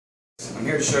guys, I'm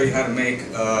here to show you how to make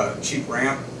a cheap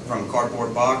ramp from a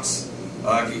cardboard box.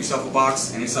 Get yourself a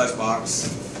box, any size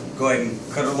box. Go ahead and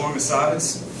cut it along the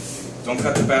sides. Don't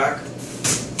cut the back.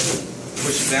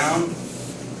 Push it down.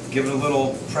 Give it a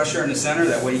little pressure in the center,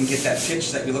 that way you can get that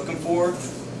pitch that you're looking for.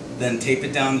 Then tape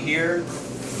it down here.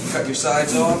 Cut your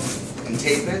sides off and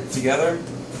tape it together.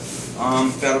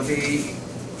 That'll be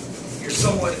your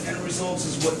somewhat end results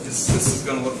is what this is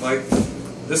going to look like.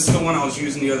 This is the one I was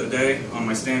using the other day on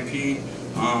my Stampede.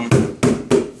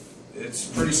 It's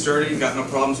pretty sturdy, got no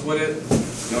problems with it.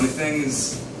 The only thing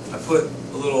is I put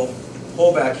a little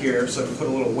hole back here so I can put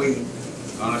a little weight.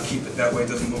 Keep it that way it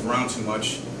doesn't move around too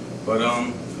much. But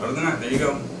other than that, there you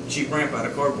go. Cheap ramp out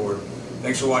of cardboard.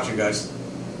 Thanks for watching, guys.